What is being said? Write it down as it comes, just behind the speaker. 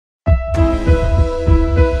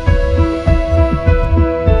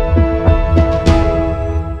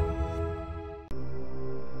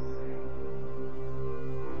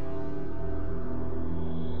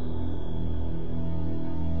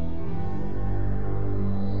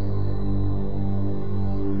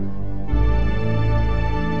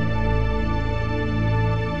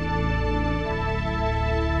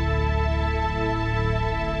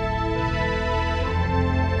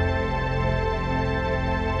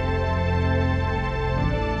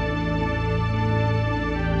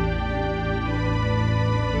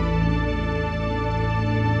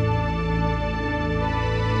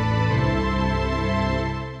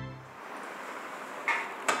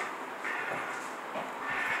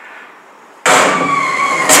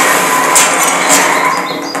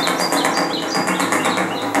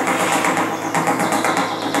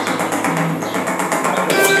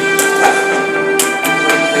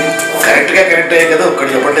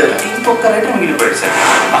ఇంకొక writer మిగిలిపోయాడు sir.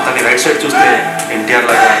 అతని right side చూస్తే ఎన్టీఆర్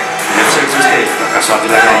లాగా, లెఫ్ట్ సైడ్ చూస్తే ప్రకాష్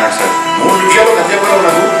లాగా ఉన్నాడు సార్. 3 నిమిషాలు కథ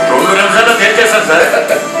ఉన్నాడు. 2 నిమిషాల్లో తెచ్చేస్తాను సార్.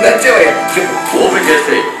 నచ్చేవయ్యా ఓపెన్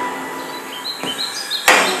చేస్తే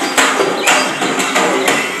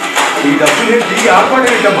ఈ డబ్బులు ఏంటి ఆర్పాటు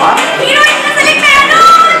ఏంటమ్మా?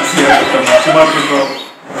 మంచి మాట్లాడుకో.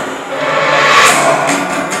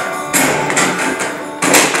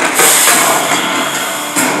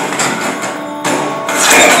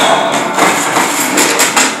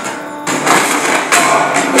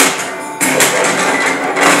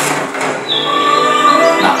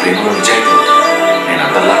 నా ప్రేమలో నిజాయితీ నేను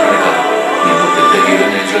అందరిలాగానే కాదు, నేను పెద్ద హీరో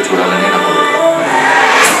నేర్చులో చూడాలని నా కోరిక.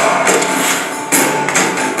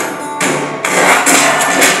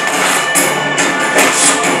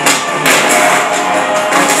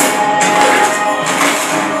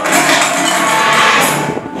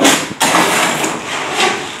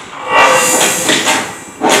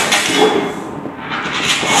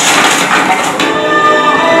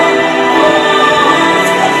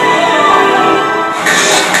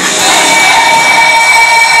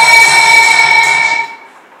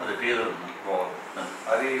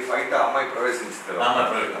 అది బయట అమ్మాయి ప్రవేశించింది,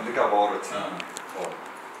 అందుకే ఆ పవర్ వచ్చింది.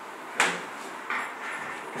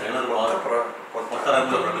 కొత్త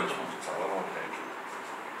రంగుల ప్రపంచం చాలా బాగుంటాయి.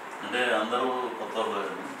 అంటే అందరూ కొత్త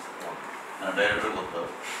డైరెక్టర్ కొత్త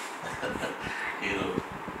హీరో.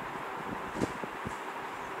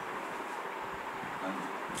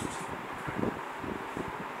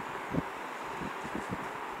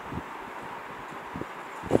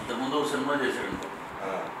 ఇంతకుముందు ఒక సినిమా చేశాడు,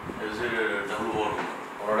 డబ్బులు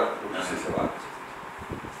చేసేవా?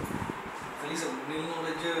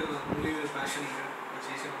 ప్యాషన్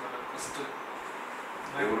చేసిన ఫస్ట్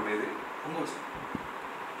ఎవరు మీది?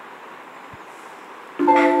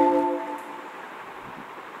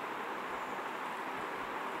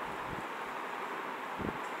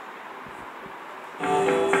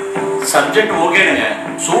 సబ్జెక్ట్ ఓకేనే,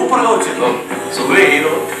 సూపర్గా వచ్చింది. సుబ్బే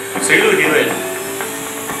హీరో, శ్రీలు హీరోయిన్.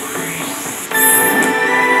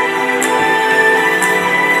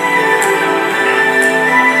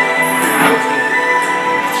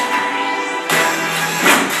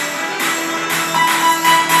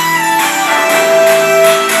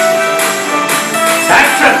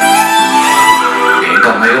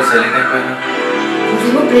 అమ్మాయిలో సైలెంట్ అయిపోయాను.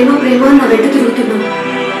 నువ్వేమో ప్రేమ ప్రేమ నా వెంట తిరుగుతున్నావు.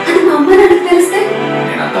 అది మా అమ్మ నాన్నకు తెలిస్తే?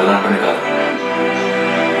 నేను అంతలా అంటూనే కాదు,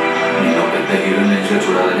 నేను పెద్ద హీరో నేర్చులో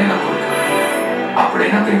చూడాలని నా కోరిక.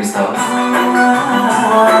 అప్పుడైనా ప్రేమిస్తావా?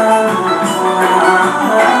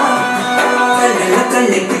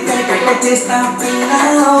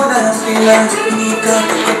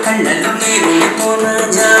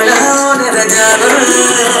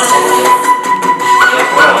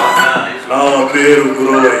 నా పేరు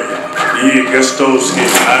గురవయ్య, ఈ గెస్ట్ హౌస్ కి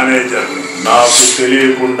మేనేజర్. నాకు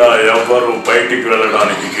తెలియకుండా ఎవ్వరూ బయటికి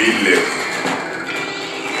వెళ్ళడానికి వీల్లేదు.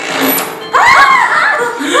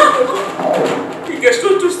 ఈ గెస్ట్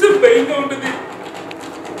హౌస్ చూస్తే భయంగా ఉంటుంది.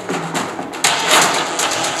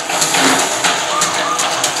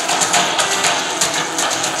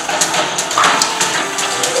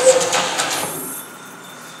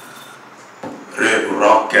 రేపు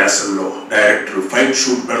రాక్ క్యాసల్ లో డైరెక్టర్ ఫైట్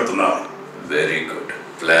షూట్ పెడుతున్నారు. వెరీ గుడ్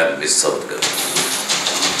ప్లాన్, మిస్ అవుతుంది కదా.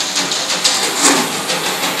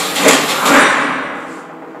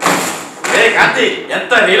 కాంతి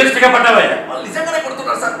ఎంత రియలిస్టిక్ గా పడ్డావా? వాళ్ళు నిజంగానే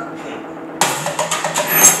కొడుతున్నారు సార్.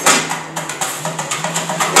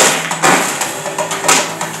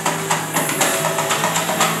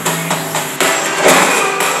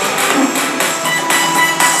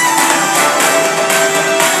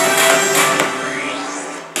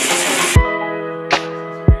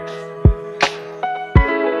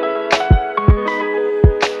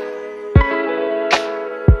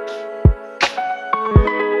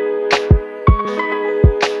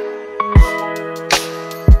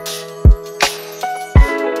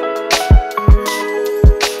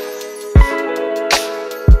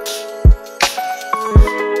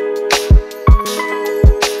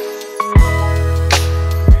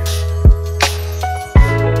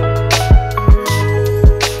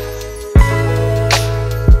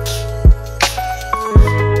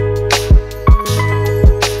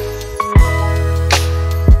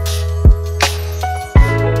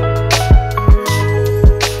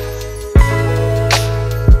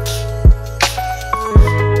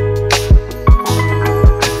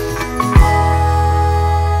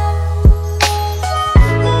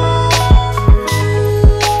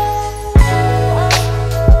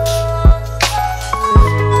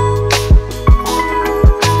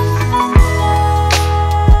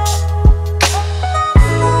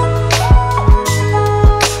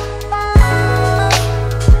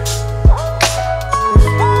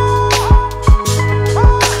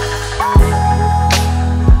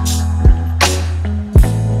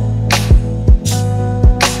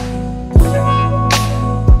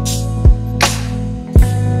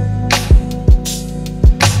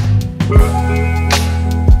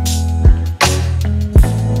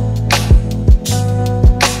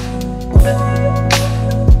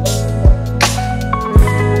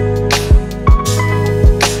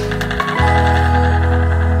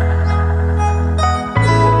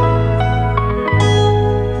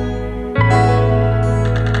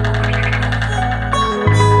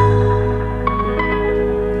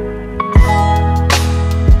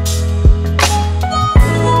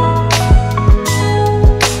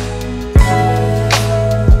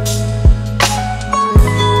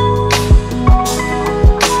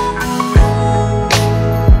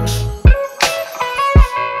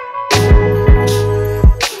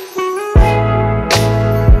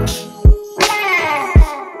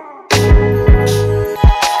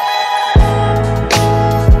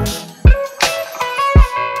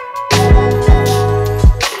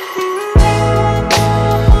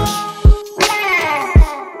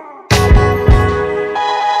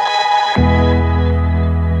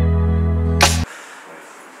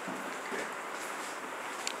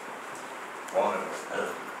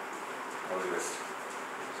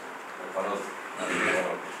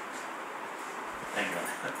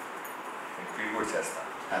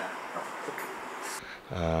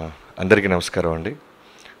 అందరికీ నమస్కారం అండి.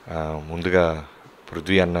 ముందుగా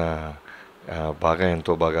పృథ్వీ అన్న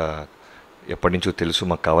ఎంతో బాగా ఎప్పటి నుంచో తెలుసు,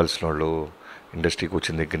 మాకు కావాల్సిన వాళ్ళు. ఇండస్ట్రీకి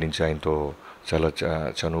వచ్చిన దగ్గర నుంచి ఆయనతో చాలా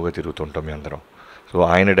చనువుగా తిరుగుతుంటాం మీ అందరం. సో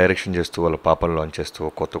ఆయన డైరెక్షన్ చేస్తూ వాళ్ళ పాపను లాంచ్ చేస్తూ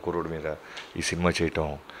కొత్త కుర్రోడు మీద ఈ సినిమా చేయటం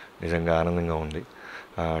నిజంగా ఆనందంగా ఉంది.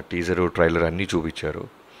 టీజరు, ట్రైలర్ అన్నీ చూపించారు.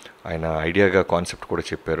 ఆయన ఐడియాగా కాన్సెప్ట్ కూడా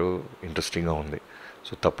చెప్పారు, ఇంట్రెస్టింగ్గా ఉంది.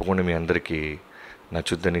 సో తప్పకుండా మీ అందరికీ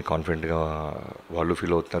నచ్చుద్దని కాన్ఫిడెంట్గా వాళ్ళు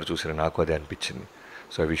ఫీల్ అవుతున్నారు. చూసిన నాకు అదే అనిపించింది.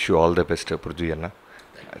 So I wish you all the best Prithvi అన్న.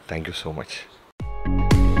 Thank you so much.